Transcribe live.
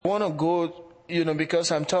want to go,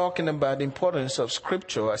 because I'm talking about the importance of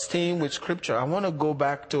Scripture, staying with Scripture, I want to go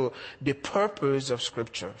back to the purpose of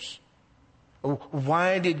Scriptures.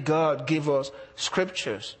 Why did God give us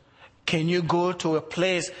Scriptures? Can you go to a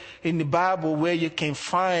place in the Bible where you can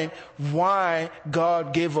find why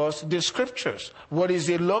God gave us the Scriptures? What is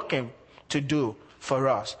He looking to do for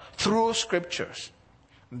us through Scriptures?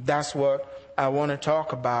 That's what I want to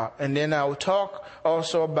talk about. And then I will talk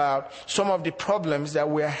also about some of the problems that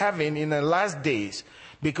we're having in the last days.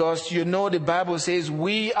 Because the Bible says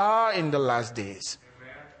we are in the last days.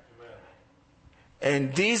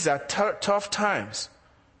 And these are tough times.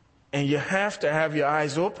 And you have to have your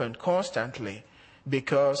eyes open constantly.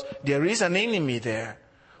 Because there is an enemy there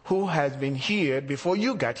who has been here before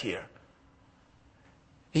you got here.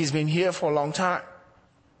 He's been here for a long time.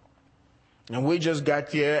 And we just got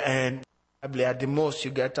here, and probably at the most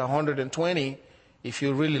you get 120 if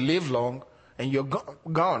you really live long, and you're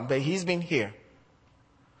gone. But he's been here.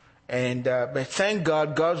 And but thank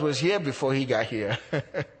God, God was here before he got here.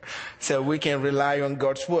 So we can rely on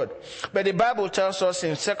God's word. But the Bible tells us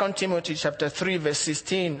in 2 Timothy chapter 3 verse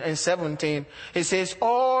 16 and 17, it says,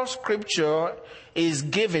 all scripture is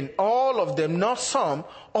given, all of them, not some,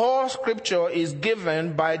 all scripture is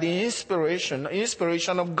given by the inspiration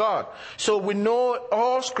of God. So we know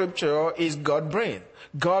all scripture is God-breathed.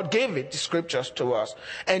 God gave it, the scriptures to us.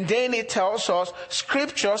 And then it tells us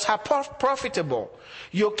scriptures are profitable.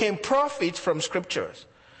 You can profit from scriptures.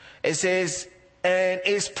 It says, and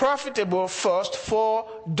it's profitable first for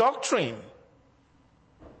doctrine.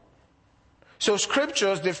 So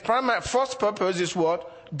scriptures, the first purpose is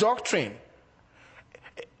what? Doctrine.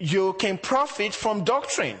 You can profit from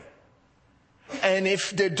doctrine. And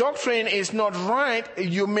if the doctrine is not right,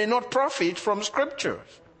 you may not profit from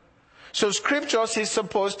scriptures. So scriptures is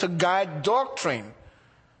supposed to guide doctrine.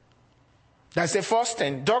 That's the first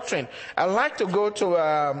thing, doctrine. I'd like to go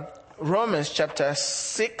to Romans chapter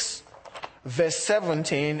 6, verse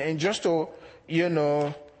 17, and just to,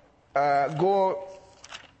 go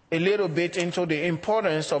a little bit into the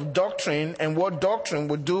importance of doctrine and what doctrine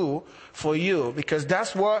would do for you, because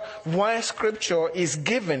that's why scripture is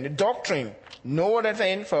given, doctrine. No other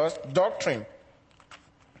thing first, doctrine.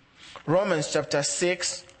 Romans chapter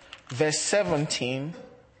 6, verse 17.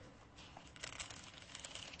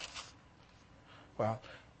 Well,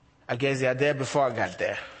 I guess they are there before I got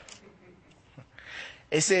there.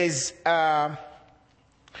 It says, but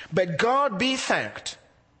God be thanked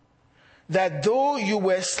that though you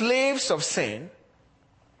were slaves of sin,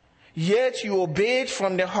 yet you obeyed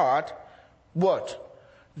from the heart, what?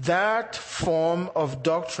 That form of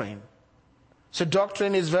doctrine. So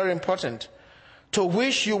doctrine is very important, to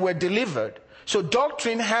which you were delivered. So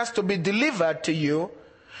doctrine has to be delivered to you.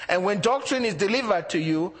 And when doctrine is delivered to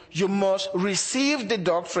you, you must receive the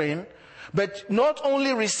doctrine. But not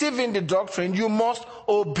only receiving the doctrine, you must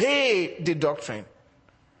obey the doctrine.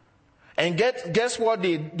 And guess what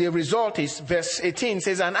the result is? Verse 18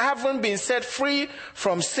 says, and having been set free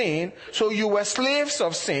from sin, so you were slaves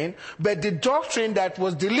of sin, but the doctrine that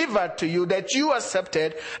was delivered to you, that you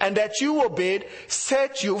accepted and that you obeyed,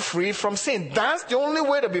 set you free from sin. That's the only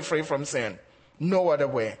way to be free from sin. No other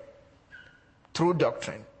way. Through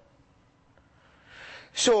doctrine.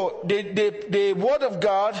 So the word of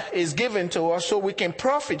God is given to us so we can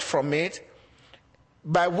profit from it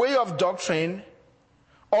by way of doctrine.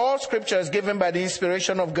 All scripture is given by the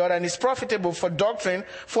inspiration of God and is profitable for doctrine,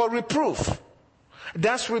 for reproof.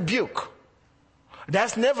 That's rebuke.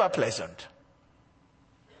 That's never pleasant.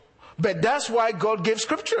 But that's why God gave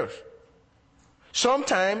scriptures.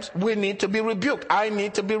 Sometimes we need to be rebuked. I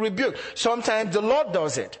need to be rebuked. Sometimes the Lord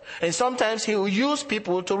does it. And sometimes he will use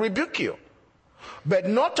people to rebuke you. But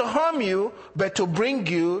not to harm you, but to bring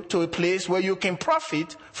you to a place where you can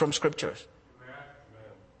profit from scriptures.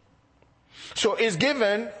 So it's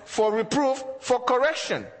given for reproof, for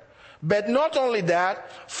correction. But not only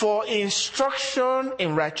that, for instruction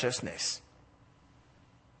in righteousness.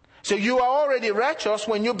 So you are already righteous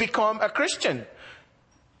when you become a Christian.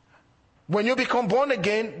 When you become born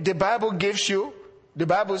again, the Bible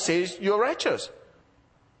says you're righteous.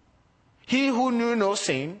 He who knew no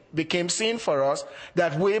sin became sin for us,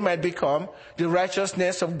 that we might become the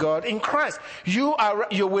righteousness of God in Christ. You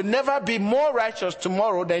will never be more righteous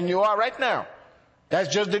tomorrow than you are right now. That's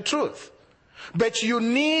just the truth. But you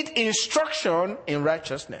need instruction in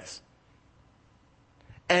righteousness.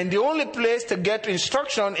 And the only place to get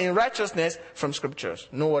instruction in righteousness from scriptures.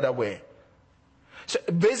 No other way. So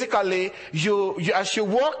basically, you as you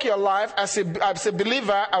walk your life as a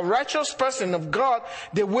believer, a righteous person of God,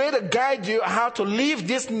 the way to guide you how to live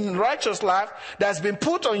this righteous life that's been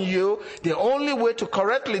put on you, the only way to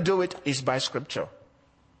correctly do it is by Scripture.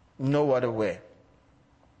 No other way.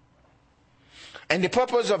 And the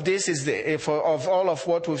purpose of this is of all of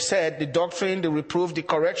what we've said, the doctrine, the reproof, the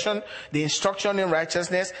correction, the instruction in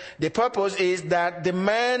righteousness. The purpose is that the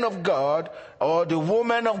man of God or the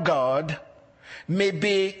woman of God may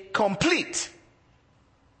be complete,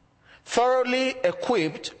 thoroughly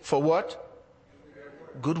equipped for what?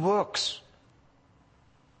 Good works.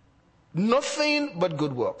 Nothing but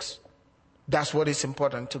good works. That's what is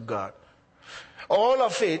important to God. All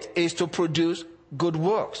of it is to produce good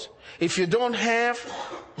works. If you don't have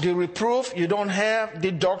the reproof, you don't have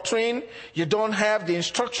the doctrine, you don't have the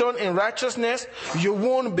instruction in righteousness, you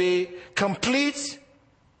won't be complete,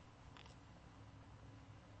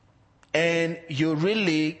 and you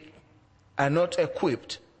really are not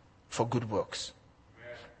equipped for good works.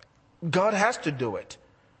 God has to do it.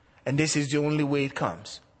 And this is the only way it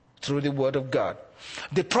comes, through the Word of God.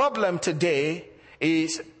 The problem today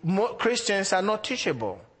is Christians are not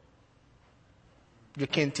teachable. You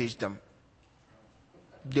can't teach them.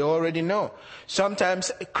 They already know.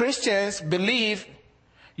 Sometimes Christians believe,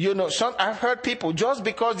 I've heard people, just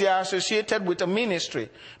because they are associated with a ministry,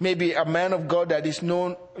 maybe a man of God that is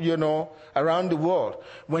known, around the world.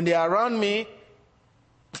 When they are around me,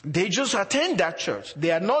 they just attend that church.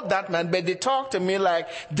 They are not that man, but they talk to me like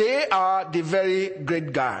they are the very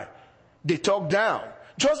great guy. They talk down,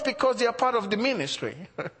 just because they are part of the ministry.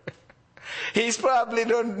 He's probably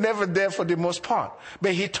never there for the most part.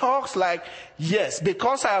 But he talks like, yes,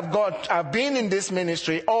 because I've been in this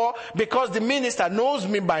ministry, or because the minister knows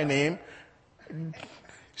me by name,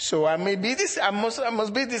 so I may be this, I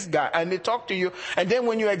must be this guy. And they talk to you. And then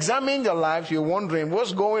when you examine your life, you're wondering,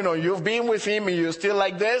 what's going on? You've been with him and you're still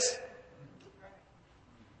like this?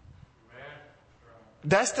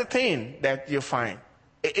 That's the thing that you find.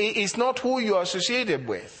 It's not who you're associated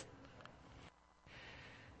with.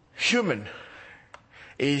 Human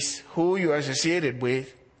is who you are associated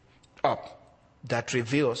with that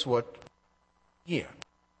reveals what here.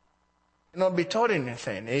 Not be taught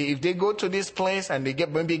anything. If they go to this place and they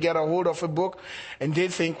maybe get a hold of a book and they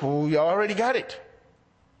think, well, you already got it.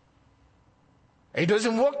 It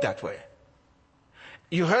doesn't work that way.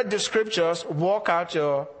 You heard the scriptures, walk out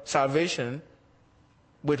your salvation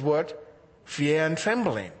with what? Fear and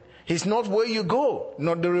trembling. It's not where you go,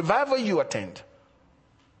 not the revival you attend.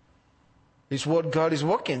 It's what God is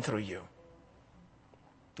working through you.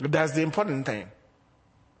 That's the important thing.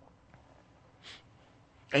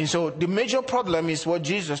 And so the major problem is what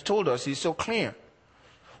Jesus told us is so clear.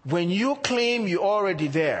 When you claim you're already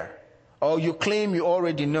there, or you claim you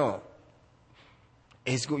already know,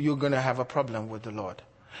 you're going to have a problem with the Lord.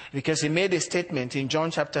 Because he made a statement in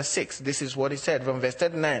John chapter 6. This is what he said from verse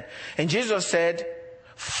 39. And Jesus said,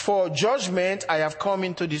 "For judgment I have come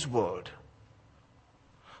into this world.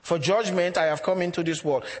 For judgment I have come into this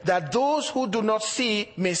world, that those who do not see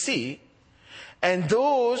may see, and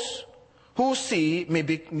those who see may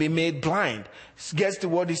be made blind." Guess the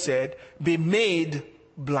word he said, be made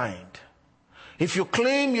blind. If you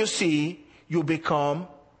claim you see, you become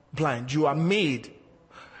blind. You are made.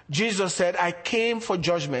 Jesus said, I came for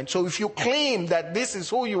judgment. So if you claim that this is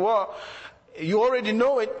who you are, you already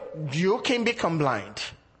know it, you can become blind.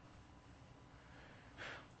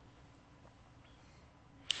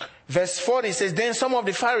 Verse 40 says, then some of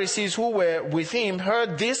the Pharisees who were with him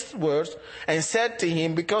heard these words and said to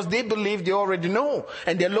him, because they believe they already know,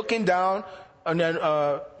 and they're looking down on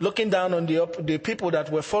the people that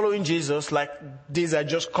were following Jesus, like these are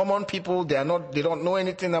just common people. They don't know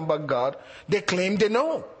anything about God. They claim they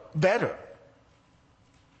know better.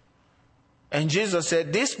 And Jesus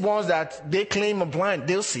said, these ones that they claim are blind,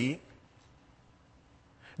 they'll see.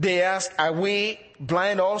 They asked, are we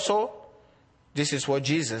blind also? This is what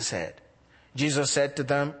Jesus said. Jesus said to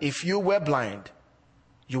them, if you were blind,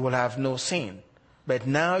 you will have no sin. But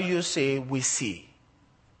now you say, we see.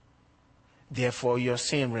 Therefore, your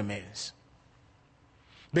sin remains.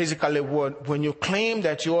 Basically, when you claim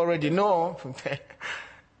that you already know,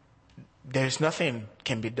 there's nothing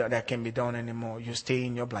that can be done anymore. You stay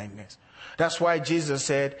in your blindness. That's why Jesus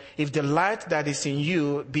said, if the light that is in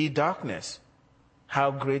you be darkness,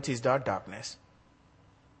 how great is that darkness?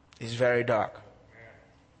 It's very dark.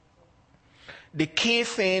 The key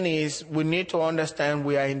thing is we need to understand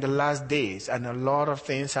we are in the last days and a lot of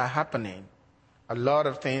things are happening A lot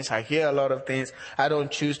of things. I hear a lot of things. I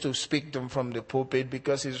don't choose to speak them from the pulpit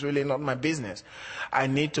because it's really not my business. I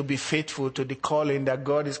need to be faithful to the calling that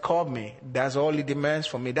God has called me. That's all He demands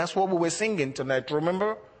from me. That's what we were singing tonight.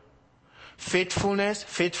 Remember? Faithfulness,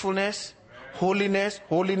 faithfulness, holiness,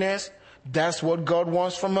 holiness. That's what God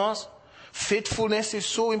wants from us. Faithfulness is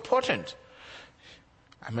so important.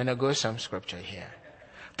 I'm going to go some scripture here.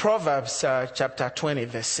 Proverbs chapter 20,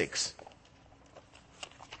 verse 6.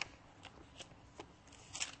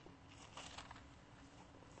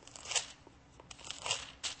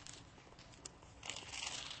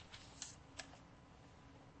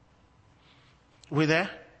 We there?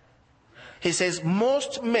 He says,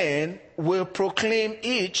 most men will proclaim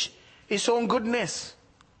each his own goodness.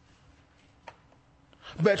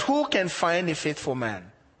 But who can find a faithful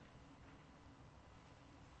man?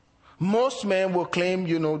 Most men will claim,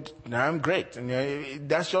 I'm great. And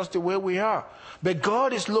that's just the way we are. But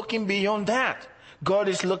God is looking beyond that. God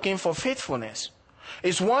is looking for faithfulness.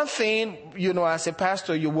 It's one thing, as a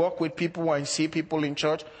pastor, you walk with people and see people in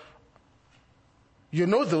church. You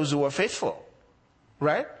know those who are faithful.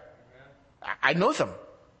 Right? I know them.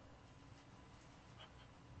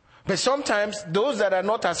 But sometimes those that are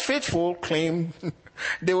not as faithful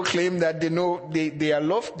they will claim that they know they are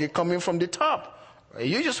loved, they're coming from the top.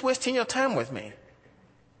 You're just wasting your time with me.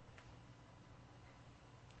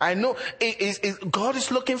 I know God is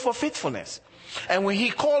looking for faithfulness. And when He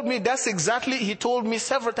called me, that's exactly, He told me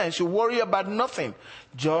several times, you worry about nothing.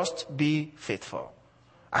 Just be faithful.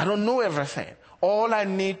 I don't know everything. All I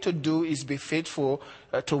need to do is be faithful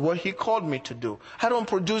to what He called me to do. I don't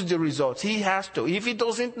produce the results. He has to. If He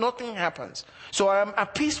doesn't, nothing happens. So I'm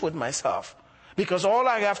at peace with myself. Because all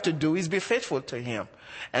I have to do is be faithful to Him.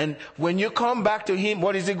 And when you come back to Him,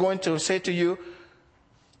 what is He going to say to you?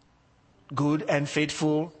 Good and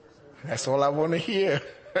faithful. That's all I want to hear.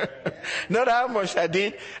 Not how much I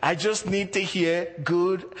did. I just need to hear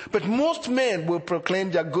good. But most men will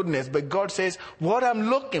proclaim their goodness. But God says, what I'm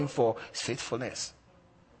looking for is faithfulness.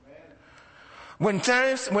 When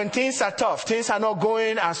things are tough, things are not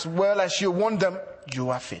going as well as you want them, you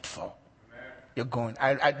are faithful. You're going.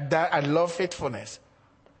 I love faithfulness.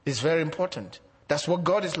 It's very important. That's what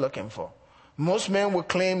God is looking for. Most men will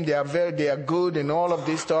claim they are good and all of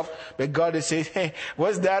this stuff, but God is saying, hey,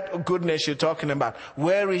 what's that goodness you're talking about?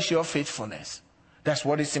 Where is your faithfulness? That's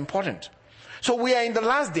what is important. So we are in the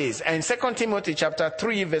last days, and 2 Timothy chapter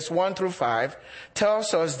 3, verse 1 through 5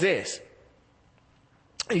 tells us this.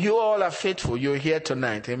 You all are faithful. You're here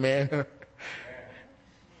tonight. Amen.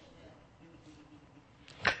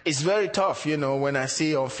 It's very tough, when I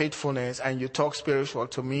see your faithfulness and you talk spiritual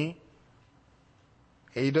to me.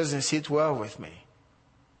 It doesn't sit well with me.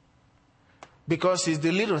 Because it's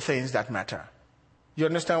the little things that matter. You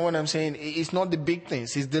understand what I'm saying? It's not the big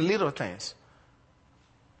things. It's the little things.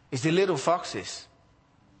 It's the little foxes.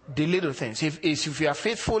 The little things. If you are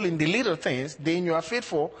faithful in the little things, then you are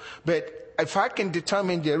faithful. But if I can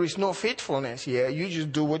determine there is no faithfulness here, you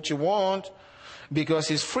just do what you want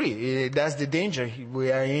because it's free. That's the danger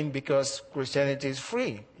we are in because Christianity is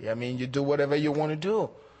free. You do whatever you want to do.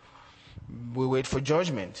 We wait for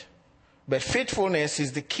judgment. But faithfulness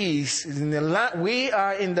is the key. We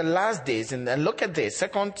are in the last days. And look at this.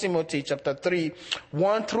 2 Timothy chapter 3,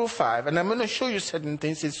 1 through 5. And I'm going to show you certain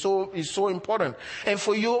things. It's so important. And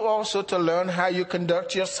for you also to learn how you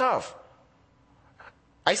conduct yourself.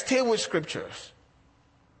 I stay with scriptures.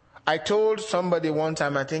 I told somebody one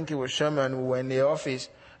time, I think it was Sherman, who were in the office,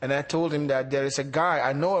 and I told him that there is a guy,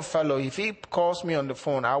 I know a fellow, if he calls me on the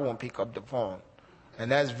phone, I won't pick up the phone. And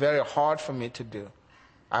that's very hard for me to do.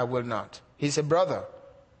 I will not. He's a brother.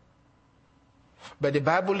 But the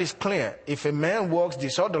Bible is clear. If a man walks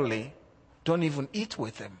disorderly, don't even eat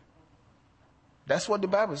with him. That's what the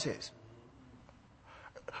Bible says.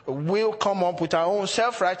 We'll come up with our own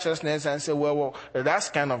self-righteousness and say, well, that's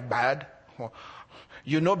kind of bad. Well,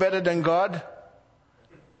 you know better than God.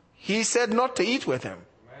 He said not to eat with him.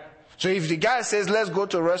 So if the guy says, let's go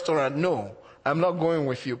to a restaurant, no, I'm not going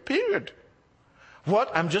with you, period.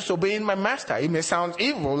 What? I'm just obeying my master. It may sound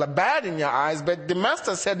evil, bad in your eyes, but the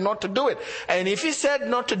master said not to do it. And if he said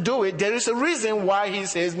not to do it, there is a reason why he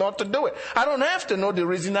says not to do it. I don't have to know the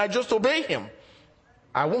reason. I just obey him.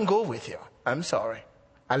 I won't go with you. I'm sorry.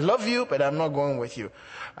 I love you, but I'm not going with you.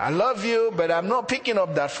 I love you, but I'm not picking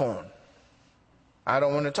up that phone. I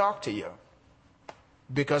don't want to talk to you.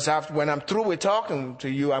 Because when I'm through with talking to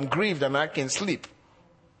you, I'm grieved and I can sleep.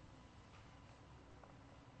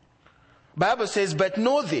 Bible says, but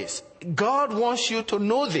know this. God wants you to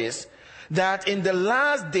know this, that in the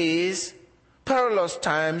last days, perilous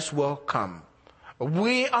times will come.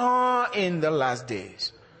 We are in the last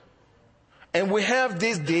days. And we have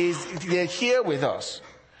these days, they're here with us.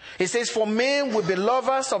 It says, for men will be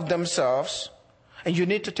lovers of themselves, and you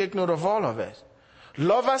need to take note of all of it.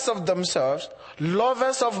 Lovers of themselves,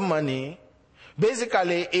 lovers of money.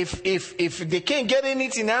 Basically, if they can't get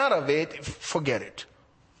anything out of it, forget it.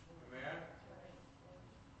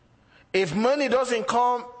 If money doesn't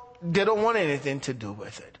come, they don't want anything to do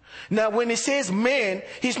with it. Now, when he says men,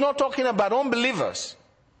 he's not talking about unbelievers.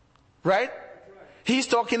 Right? He's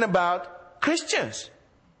talking about Christians.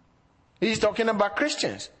 He's talking about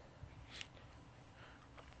Christians.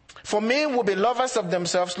 For men will be lovers of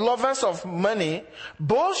themselves, lovers of money,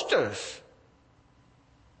 boasters,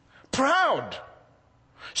 proud.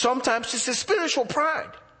 Sometimes it's a spiritual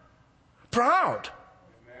pride. Proud.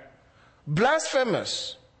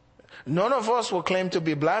 Blasphemous. None of us will claim to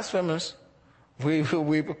be blasphemous.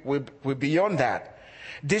 We're beyond that.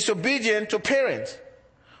 Disobedient to parents.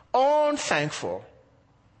 Unthankful.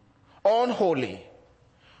 Unholy.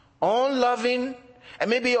 Unloving. And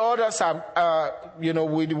maybe others are,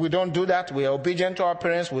 we don't do that. We are obedient to our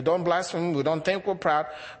parents. We don't blaspheme. We don't think we're proud.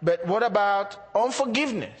 But what about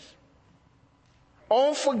unforgiveness?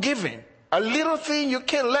 Unforgiving. A little thing you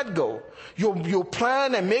can't let go. You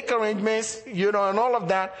plan and make arrangements, and all of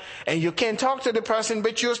that. And you can't talk to the person,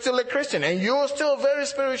 but you're still a Christian. And you're still very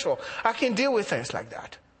spiritual. I can deal with things like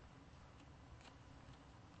that.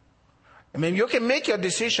 I mean, you can make your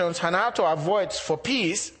decisions on how to avoid for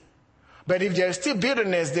peace. But if there's still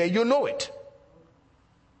bitterness there, you know it.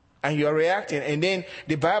 And you're reacting. And then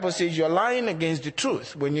the Bible says you're lying against the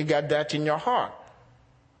truth when you got that in your heart.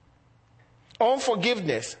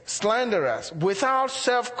 Unforgiveness, slanderers, without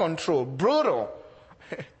self-control, brutal,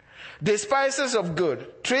 despisers of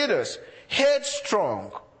good, traitors,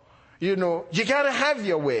 headstrong. You got to have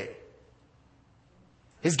your way.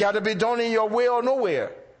 It's got to be done in your way or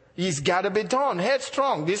nowhere. It's got to be done.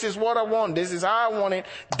 Headstrong. This is what I want. This is how I want it.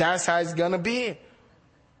 That's how it's going to be.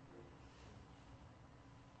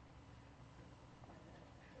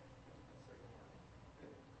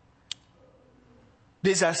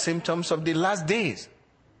 These are symptoms of the last days.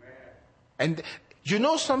 And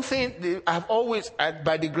something, I've always,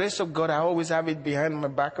 by the grace of God, I always have it behind the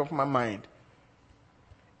back of my mind.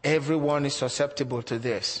 Everyone is susceptible to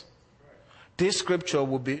this. This scripture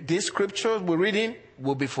we're reading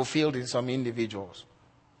will be fulfilled in some individuals.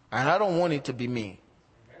 And I don't want it to be me.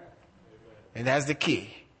 And that's the key.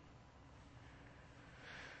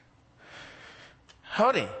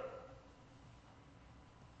 Howdy.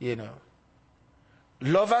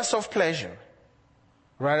 Lovers of pleasure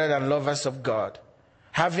rather than lovers of God.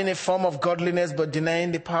 Having a form of godliness but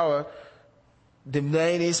denying His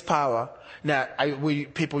power. Now,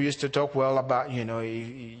 people used to talk about,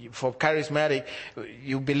 for charismatic,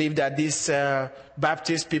 you believe that these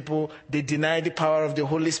Baptist people, they deny the power of the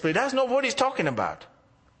Holy Spirit. That's not what he's talking about.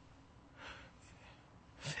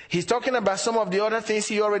 He's talking about some of the other things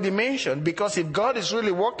he already mentioned, because if God is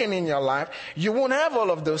really working in your life, you won't have all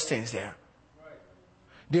of those things there.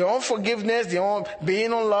 The unforgiveness,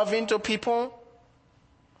 being unloving to people,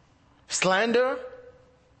 slander,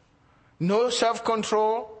 no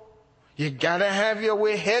self-control, you gotta have your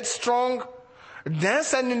way, headstrong.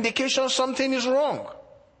 That's an indication something is wrong.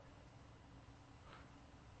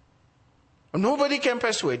 Nobody can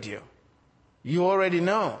persuade you. You already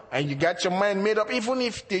know. And you got your mind made up. Even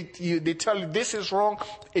if they tell you this is wrong,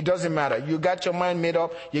 it doesn't matter. You got your mind made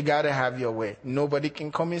up. You gotta have your way. Nobody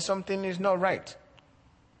can come in something is not right.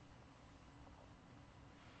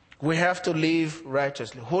 We have to live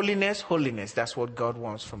righteously. Holiness, that's what God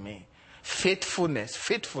wants from me.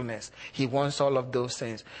 Faithfulness. He wants all of those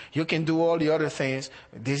things. You can do all the other things.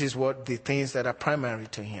 This is what the things that are primary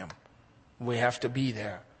to Him. We have to be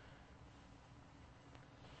there.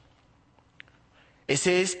 It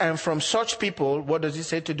says, and from such people, what does it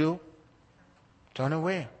say to do? Turn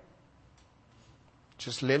away.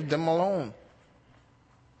 Just leave them alone.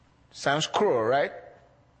 Sounds cruel, right?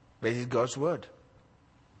 But it's God's word.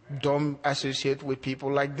 Don't associate with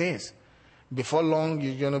people like this. Before long,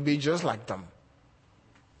 you're going to be just like them.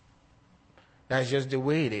 That's just the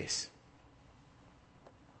way it is.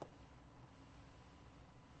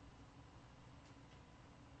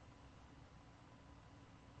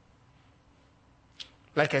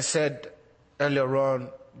 Like I said earlier on,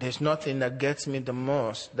 there's nothing that gets me the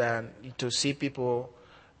most than to see people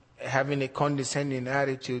having a condescending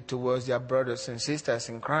attitude towards their brothers and sisters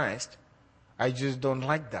in Christ. I just don't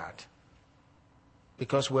like that.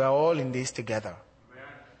 Because we're all in this together.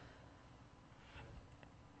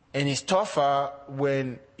 And it's tougher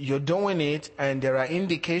when you're doing it and there are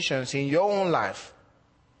indications in your own life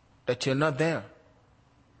that you're not there.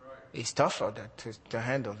 It's tougher to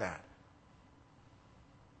handle that.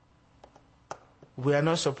 We are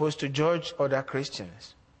not supposed to judge other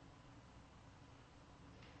Christians.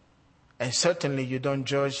 And certainly you don't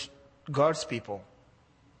judge God's people.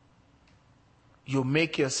 You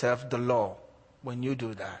make yourself the law when you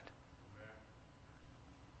do that.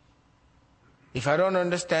 If I don't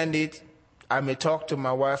understand it, I may talk to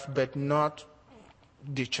my wife, but not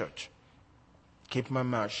the church. Keep my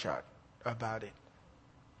mouth shut about it.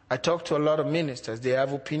 I talk to a lot of ministers. They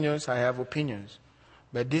have opinions, I have opinions.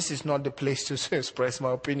 But this is not the place to express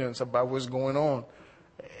my opinions about what's going on.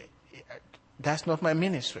 That's not my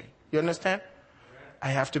ministry. You understand? I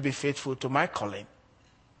have to be faithful to my calling.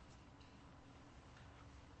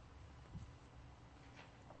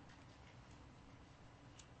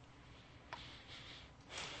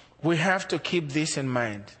 We have to keep this in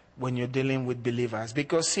mind when you're dealing with believers.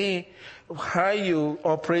 Because see, how you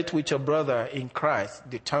operate with your brother in Christ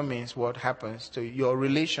determines what happens to your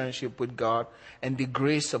relationship with God and the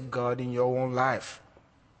grace of God in your own life.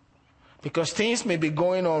 Because things may be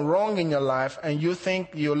going on wrong in your life and you think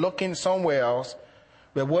you're looking somewhere else,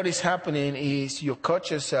 but what is happening is you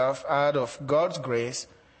cut yourself out of God's grace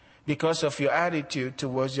because of your attitude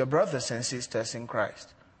towards your brothers and sisters in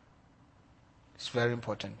Christ. It's very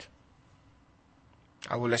important.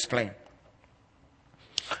 I will explain.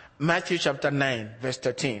 Matthew chapter 9, verse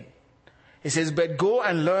 13. It says, "But go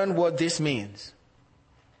and learn what this means.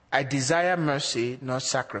 I desire mercy, not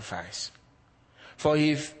sacrifice. For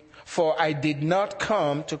I did not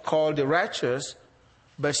come to call the righteous,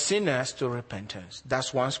 but sinners to repentance."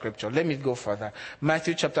 That's one scripture. Let me go further.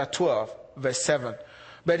 Matthew chapter 12, verse 7.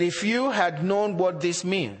 "But if you had known what this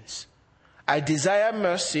means, I desire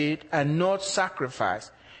mercy and not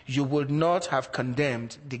sacrifice, you would not have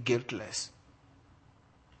condemned the guiltless."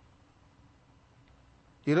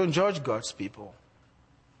 You don't judge God's people.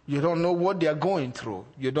 You don't know what they are going through.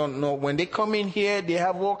 You don't know. When they come in here, they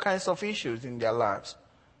have all kinds of issues in their lives.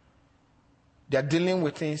 They are dealing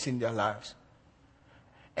with things in their lives.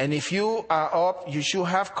 And if you are up, you should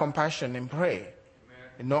have compassion and pray.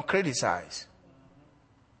 And not criticize.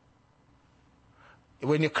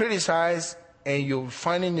 When you criticize and you're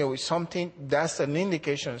finding you with something, that's an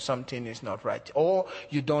indication something is not right. Or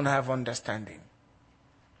you don't have understanding.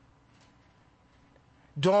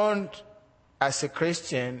 Don't, as a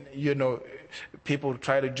Christian, people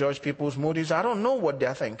try to judge people's motives. I don't know what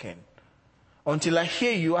they're thinking. Until I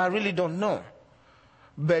hear you, I really don't know.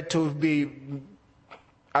 But to be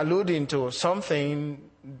alluding to something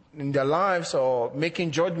in their lives or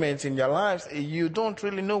making judgments in their lives, you don't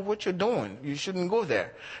really know what you're doing. You shouldn't go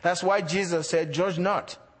there. That's why Jesus said, "Judge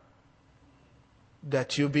not,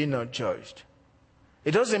 that you be not judged."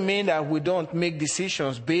 It doesn't mean that we don't make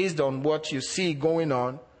decisions based on what you see going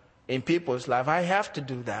on in people's life. I have to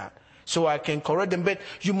do that so I can correct them. But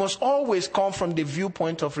you must always come from the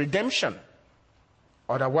viewpoint of redemption.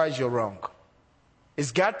 Otherwise, you're wrong.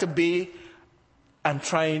 It's got to be, "I'm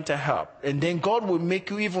trying to help." And then God will make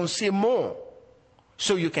you even see more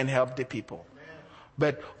so you can help the people.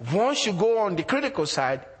 But once you go on the critical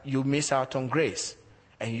side, you miss out on grace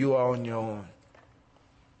and you are on your own.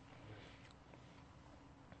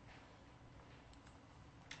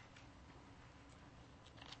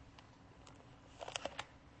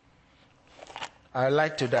 I'd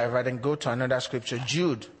like to divert and go to another scripture,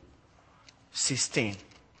 Jude 16.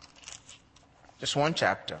 Just one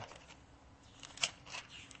chapter.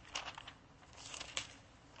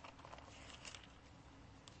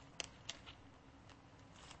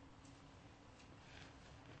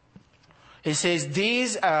 It says,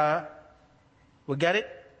 these are, we got it?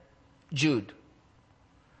 Jude.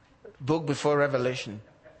 Book before Revelation.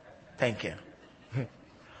 Thank you.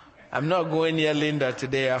 I'm not going near Linda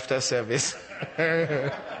today after service.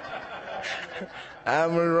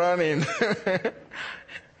 I'm running.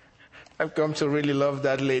 I've come to really love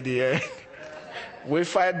that lady. Eh? We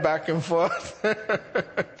fight back and forth.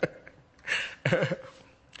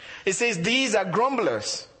 It says, these are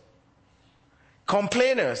grumblers,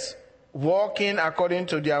 complainers, walking according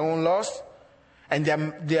to their own lust, and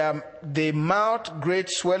they mouth great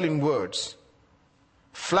swelling words,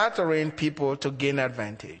 flattering people to gain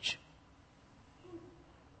advantage.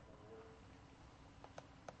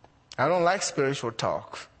 I don't like spiritual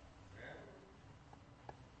talk.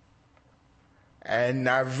 And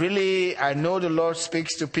I know the Lord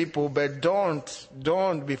speaks to people, but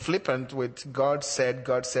don't be flippant with God said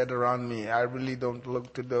around me. I really don't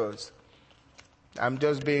look to those. I'm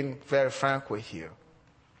just being very frank with you.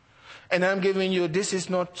 And I'm giving you, this is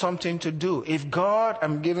not something to do.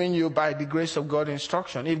 I'm giving you by the grace of God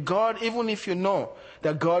instruction. Even if you know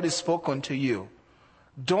that God has spoken to you,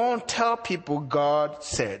 don't tell people God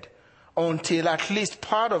said, until at least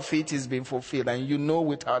part of it is being fulfilled, and you know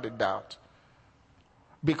without a doubt.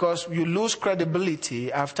 Because you lose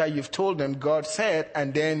credibility after you've told them God said,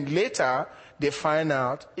 and then later they find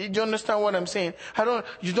out. Do you understand what I'm saying?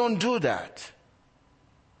 You don't do that.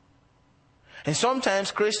 And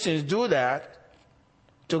sometimes Christians do that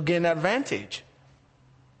to gain advantage.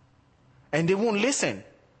 And they won't listen.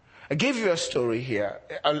 I'll give you a story here.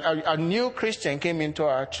 A new Christian came into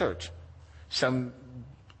our church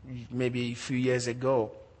maybe a few years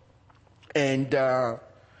ago, and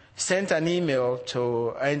sent an email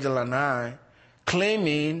to Angela and I,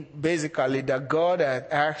 claiming basically that God had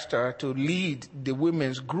asked her to lead the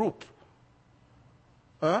women's group.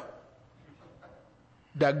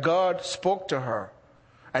 That God spoke to her,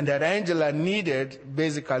 and that Angela needed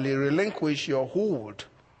basically relinquish your hold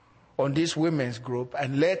on this women's group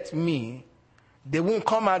and let me. They won't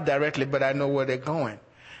come out directly, but I know where they're going.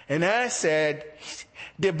 And I said,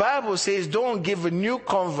 the Bible says don't give a new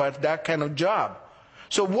convert that kind of job.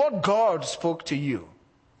 So what God spoke to you?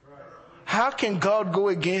 How can God go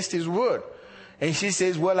against his word? And she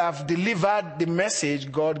says, well, I've delivered the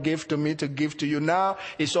message God gave to me to give to you. Now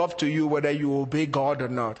it's up to you whether you obey God or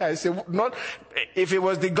not. I said, not, if it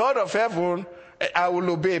was the God of heaven, I will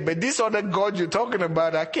obey. But this other God you're talking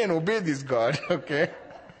about, I can't obey this God. Okay?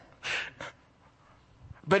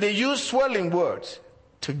 But they use swelling words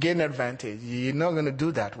to gain advantage. You're not going to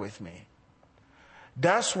do that with me.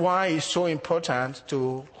 That's why it's so important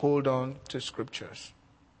to hold on to scriptures.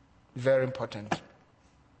 Very important.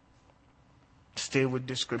 Stay with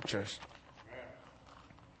the scriptures.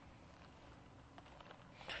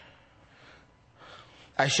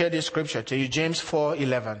 I share this scripture to you, James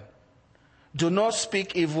 4:11. Do not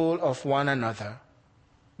speak evil of one another,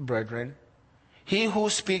 brethren. He who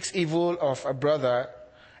speaks evil of a brother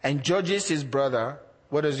and judges his brother,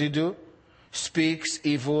 what does he do? Speaks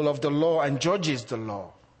evil of the law and judges the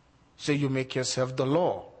law. So you make yourself the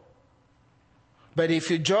law. But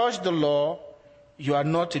if you judge the law, you are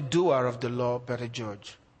not a doer of the law, but a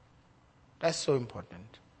judge. That's so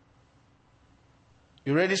important.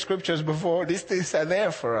 You read the scriptures before? These things are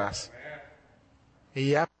there for us.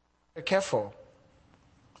 You have to be careful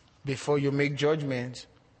before you make judgments,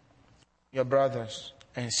 your brothers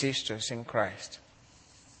and sisters in Christ.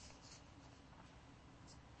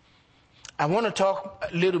 I want to talk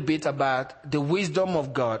a little bit about the wisdom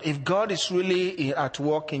of God. If God is really at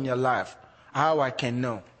work in your life, how I can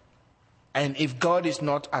know. And if God is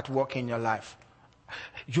not at work in your life.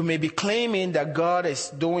 You may be claiming that God is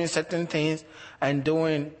doing certain things and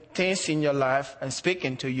doing things in your life and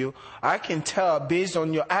speaking to you. I can tell based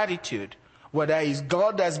on your attitude whether it's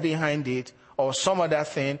God that's behind it or some other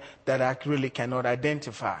thing that I really cannot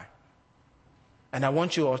identify. And I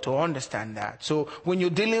want you all to understand that. So when you're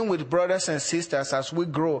dealing with brothers and sisters as we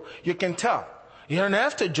grow, you can tell. You don't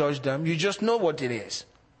have to judge them. You just know what it is.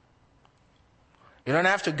 You don't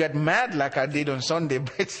have to get mad like I did on Sunday,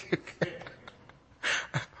 but you can.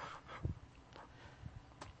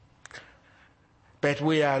 But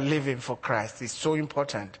we are living for Christ. It's so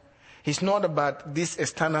important. It's not about these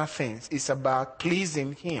external things. It's about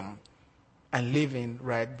pleasing Him and living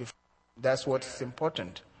right before. That's what is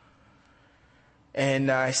important.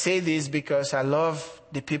 And I say this because I love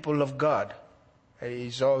the people of God.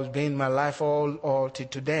 It's always been my life all to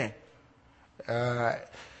today.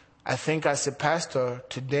 I think as a pastor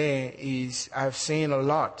today I've seen a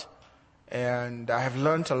lot and I have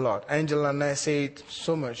learned a lot. Angela and I say it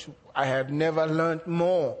so much. I have never learned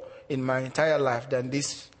more in my entire life than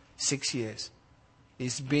these 6 years.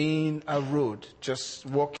 It's been a road, just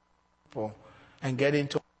walking with people and getting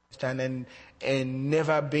to understand and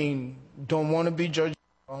never being, don't want to be judged,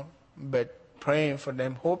 but praying for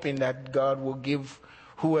them, hoping that God will give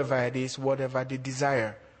whoever it is whatever they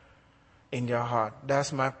desire in their heart.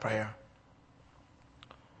 That's my prayer.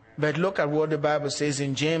 But look at what the Bible says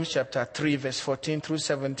in James chapter 3 verse 14 through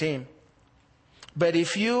 17. But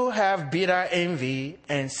if you have bitter envy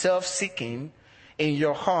and self-seeking in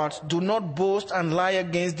your heart, do not boast and lie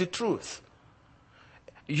against the truth.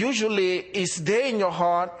 Usually it's there in your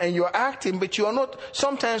heart and you're acting, but you are not.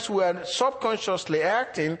 Sometimes we are subconsciously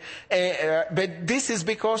acting, but this is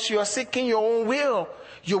because you are seeking your own will.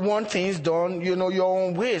 You want things done, your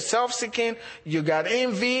own way. Self-seeking, you got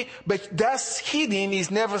envy, but that's hidden,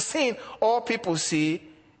 is never seen. All people see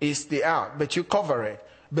is the out, but you cover it.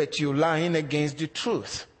 But you're lying against the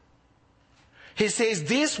truth. He says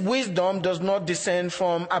this wisdom does not descend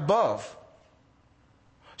from above.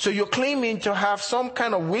 So you're claiming to have some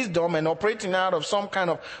kind of wisdom and operating out of some kind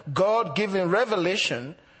of God-given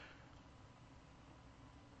revelation.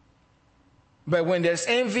 But when there's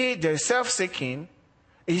envy, there's self-seeking,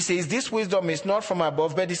 He says this wisdom is not from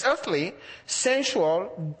above, but is earthly,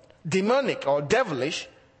 sensual, demonic, or devilish.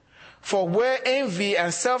 For where envy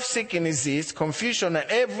and self-seeking is, confusion and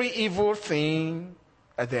every evil thing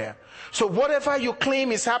are there. So whatever you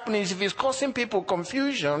claim is happening, if it's causing people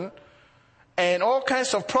confusion and all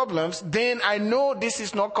kinds of problems, then I know this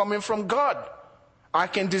is not coming from God. I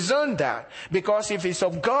can discern that. Because if it's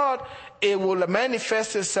of God, it will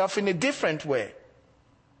manifest itself in a different way.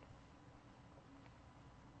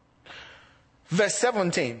 Verse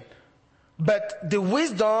 17. But the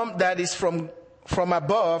wisdom that is from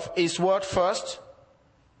above is what first?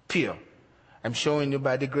 Pure. I'm showing you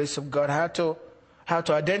by the grace of God how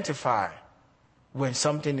to identify when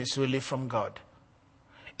something is really from God.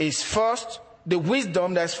 It's first the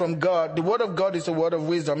wisdom that's from God. The word of God is the word of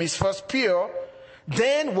wisdom. It's first pure.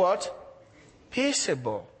 Then what?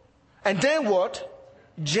 Peaceable. And then what?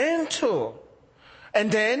 Gentle.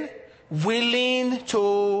 And then willing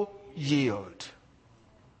to yield.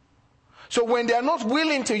 So when they are not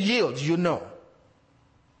willing to yield, you know.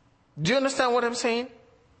 Do you understand what I'm saying?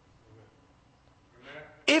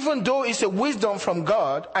 Even though it's a wisdom from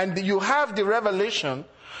God and you have the revelation,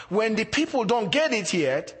 when the people don't get it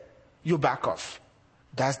yet, you back off.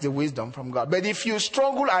 That's the wisdom from God. But if you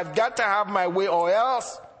struggle, I've got to have my way or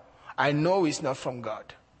else, I know it's not from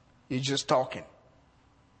God. You're just talking.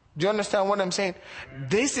 Do you understand what I'm saying?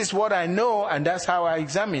 This is what I know, and that's how I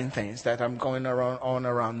examine things that I'm going on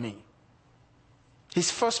around me.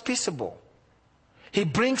 He's first peaceable. He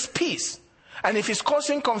brings peace. And if it's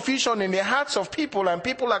causing confusion in the hearts of people and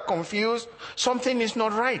people are confused, something is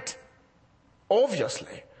not right.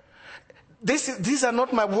 Obviously. These are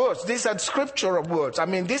not my words. These are scriptural words. I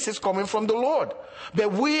mean, this is coming from the Lord.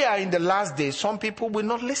 But we are in the last days. Some people will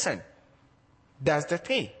not listen. That's the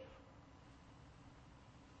thing.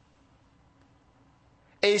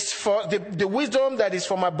 It's for the wisdom that is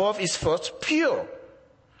from above is first pure,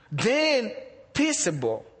 then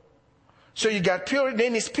peaceable. So you got pure,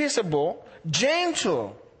 then it's peaceable,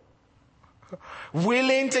 gentle,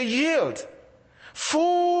 willing to yield,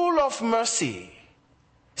 full of mercy.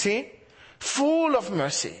 See? Full of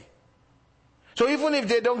mercy. So even if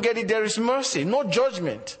they don't get it, there is mercy, no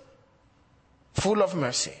judgment. Full of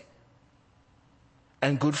mercy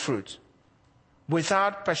and good fruit,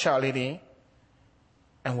 without partiality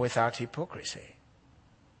and without hypocrisy.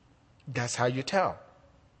 That's how you tell.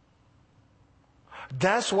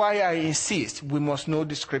 That's why I insist we must know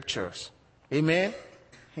the scriptures. Amen?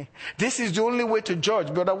 This is the only way to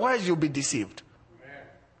judge, but otherwise you'll be deceived.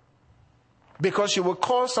 Because you will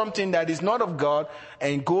call something that is not of God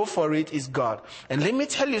and go for it is God. And let me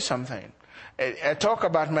tell you something. I talk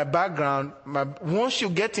about my background. Once you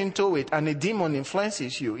get into it and a demon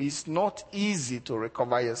influences you, it's not easy to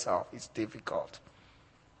recover yourself. It's difficult.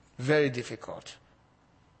 Very difficult.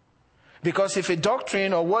 Because if a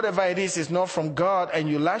doctrine or whatever it is not from God and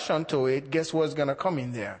you lash onto it, guess what's going to come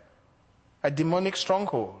in there? A demonic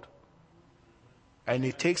stronghold. And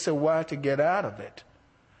it takes a while to get out of it.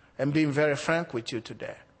 I'm being very frank with you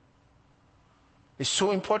today. It's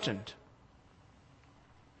so important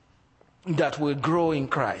that we grow in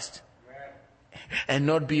Christ and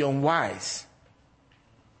not be unwise,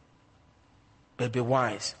 but be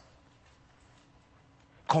wise.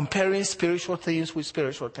 Comparing spiritual things with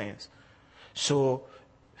spiritual things. So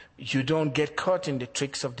you don't get caught in the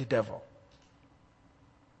tricks of the devil.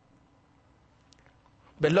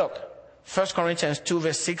 But look, 1 Corinthians 2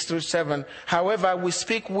 verse 6 through 7. However, we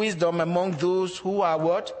speak wisdom among those who are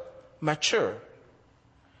what? Mature.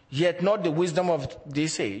 Yet not the wisdom of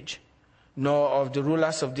this age, nor of the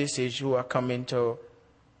rulers of this age who are coming to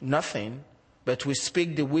nothing. But we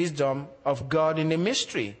speak the wisdom of God in a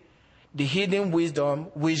mystery. The hidden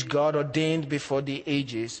wisdom which God ordained before the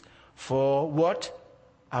ages for what?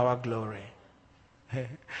 Our glory.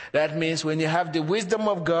 That means when you have the wisdom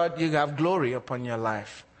of God, you have glory upon your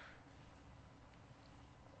life.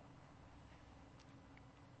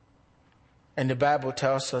 And the Bible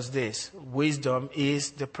tells us this. Wisdom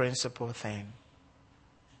is the principal thing.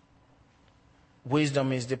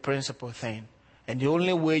 Wisdom is the principal thing. And the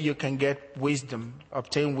only way you can get wisdom,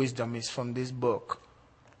 obtain wisdom, is from this book.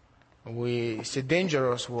 It's a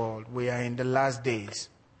dangerous world. We are in the last days.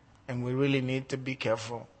 And we really need to be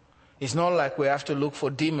careful. It's not like we have to look for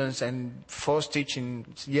demons and false teaching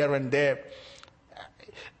here and there.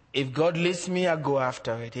 If God leads me, I go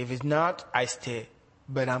after it. If it's not, I stay.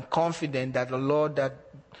 But I'm confident that the Lord that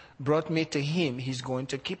brought me to Him, He's going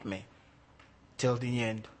to keep me till the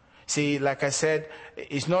end. See, like I said,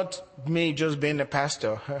 it's not me just being a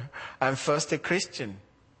pastor. I'm first a Christian.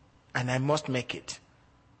 And I must make it.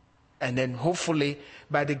 And then hopefully,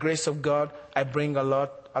 by the grace of God, I bring a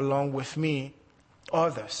lot along with me,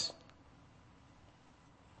 others,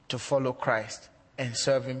 to follow Christ and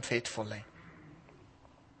serve Him faithfully.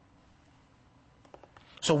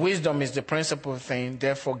 So wisdom is the principal thing.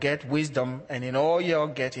 Therefore, get wisdom, and in all you're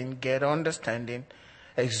getting, get understanding.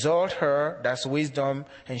 Exalt her, that's wisdom,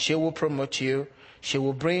 and she will promote you. She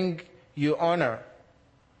will bring you honor.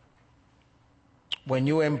 When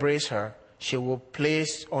you embrace her, she will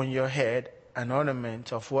place on your head an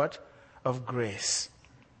ornament of what? Of grace.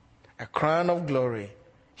 A crown of glory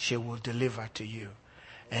she will deliver to you.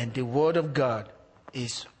 And the word of God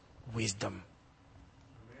is wisdom.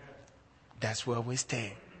 That's where we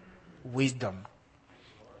stay. Wisdom.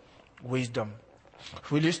 Wisdom.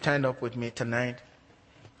 Will you stand up with me tonight?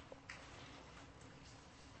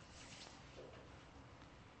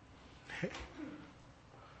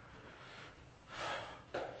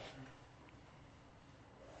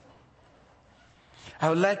 I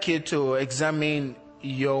would like you to examine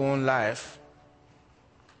your own life.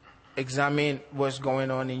 Examine what's going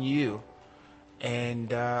on in you. And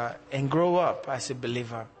grow up as a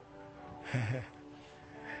believer.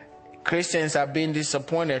 Christians are being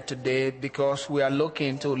disappointed today because we are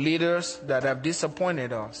looking to leaders that have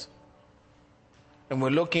disappointed us. And we're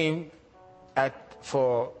looking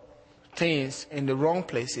for things in the wrong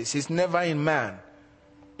places. It's never in man.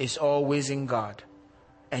 It's always in God.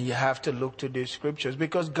 And you have to look to the scriptures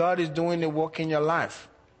because God is doing the work in your life,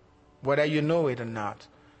 whether you know it or not.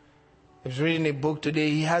 I was reading a book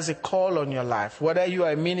today. He has a call on your life. Whether you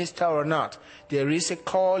are a minister or not, there is a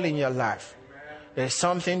call in your life. There's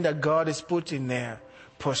something that God has put in there.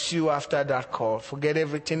 Pursue after that call. Forget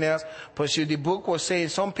everything else. Pursue. The book was saying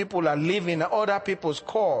some people are living other people's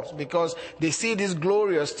calls because they see these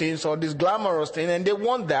glorious things or this glamorous thing and they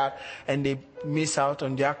want that and they miss out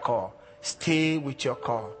on their call. Stay with your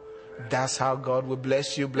call. That's how God will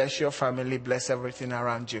bless you, bless your family, bless everything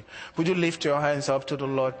around you. Would you lift your hands up to the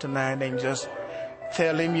Lord tonight and just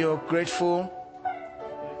tell Him you're grateful?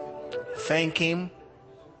 Thank Him.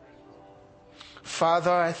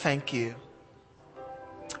 Father, I thank you.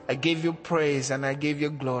 I give you praise and I give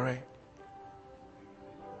you glory.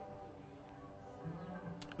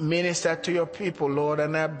 Minister to your people, Lord,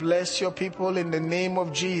 and I bless your people in the name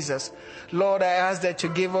of Jesus. Lord, I ask that you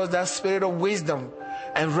give us that spirit of wisdom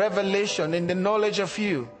and revelation in the knowledge of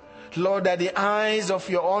you. Lord, that the eyes of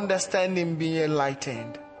your understanding be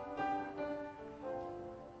enlightened.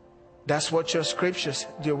 That's what your scriptures,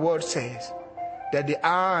 your word says. That the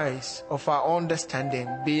eyes of our understanding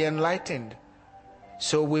be enlightened.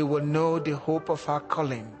 So we will know the hope of our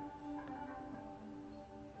calling.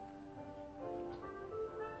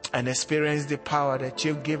 And experience the power that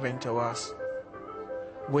you've given to us.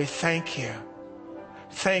 We thank you.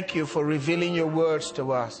 Thank you for revealing your words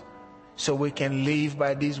to us so we can live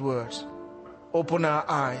by these words. Open our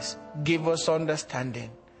eyes. Give us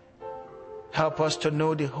understanding. Help us to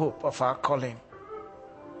know the hope of our calling.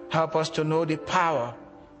 Help us to know the power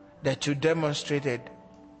that you demonstrated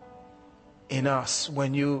in us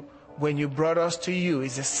when you brought us to you.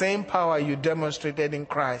 It's the same power you demonstrated in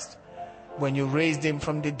Christ when you raised him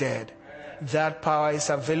from the dead. That power is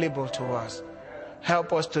available to us.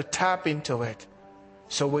 Help us to tap into it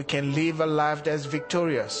so we can live a life that's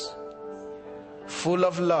victorious, full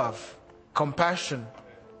of love, compassion,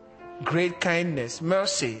 great kindness,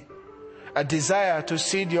 mercy, a desire to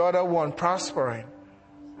see the other one prospering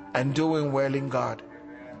and doing well in God.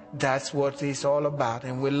 That's what it's all about.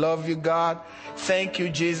 And we love you, God. Thank you,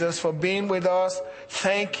 Jesus, for being with us.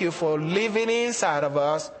 Thank you for living inside of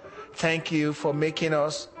us. Thank you for making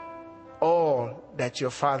us all that your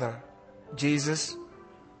Father, Jesus,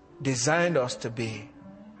 designed us to be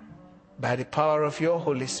by the power of your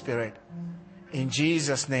Holy Spirit. In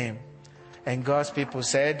Jesus' name. And God's people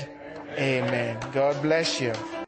said, Amen. God bless you.